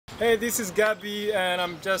Hey, this is Gabi and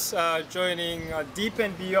I'm just joining Deep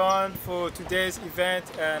and Beyond for today's event,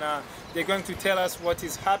 and they're going to tell us what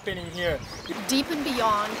is happening here. Deep and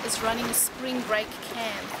Beyond is running a spring break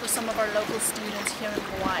camp for some of our local students here in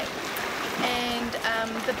Hawaii. And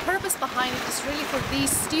the purpose behind it is really for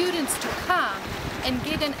these students to come and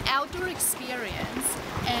get an outdoor experience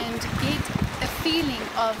and get a feeling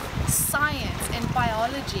of science and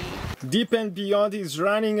biology. Deep and Beyond is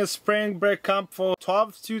running a spring break camp for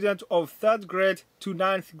 12 students of 3rd grade to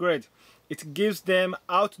 9th grade. It gives them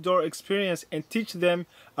outdoor experience and teach them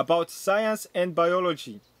about science and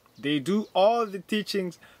biology. They do all the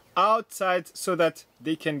teachings outside so that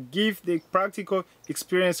they can give the practical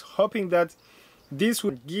experience, hoping that this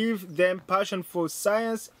will give them passion for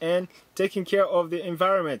science and taking care of the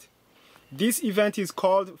environment. This event is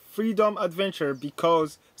called Freedom Adventure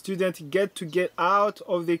because students get to get out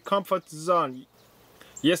of the comfort zone.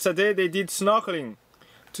 Yesterday they did snorkeling.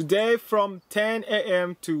 Today from 10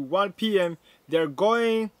 a.m. to 1 p.m. they're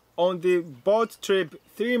going on the boat trip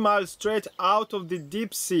 3 miles straight out of the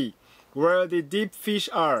deep sea where the deep fish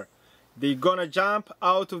are. They're gonna jump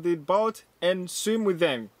out of the boat and swim with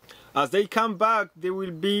them. As they come back, they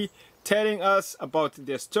will be telling us about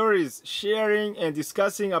their stories, sharing and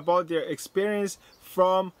discussing about their experience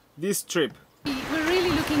from this trip. We're really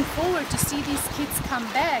looking forward to see these kids come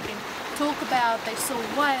back and talk about they saw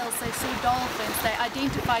whales, they saw dolphins, they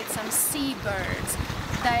identified some seabirds,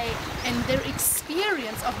 and their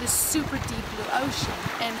experience of this super deep blue ocean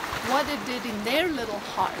and what it did in their little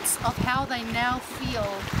hearts of how they now feel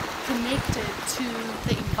connected to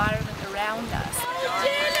the environment around us. I'm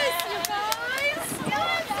jealous, you guys!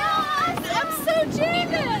 I'm so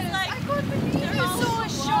jealous! I couldn't believe you saw a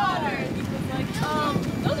shark!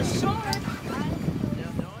 Those are sharks!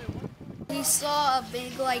 We saw a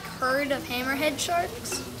big herd of hammerhead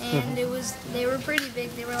sharks, and they were pretty big.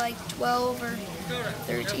 They were like 12 or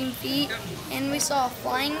 13 feet, and we saw a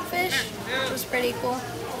flying fish, which was pretty cool.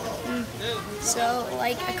 So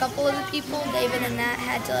a couple of the people, David and Nat,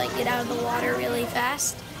 had to get out of the water really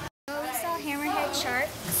fast. We saw hammerhead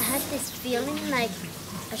sharks. I had this feeling like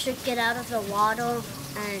I should get out of the water,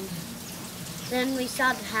 and then we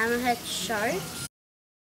saw the hammerhead sharks.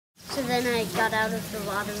 So then I got out of the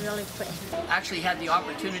water really quick. Actually had the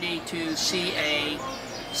opportunity to see a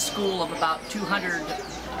school of about 200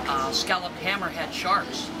 scalloped hammerhead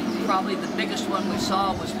sharks. Probably the biggest one we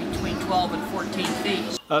saw was between 12 and 14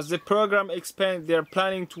 feet. As the program expands, they are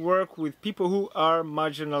planning to work with people who are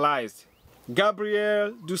marginalized.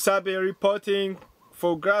 Gabriel Dusabe reporting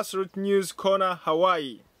for Grassroots News, Kona,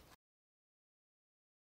 Hawaii.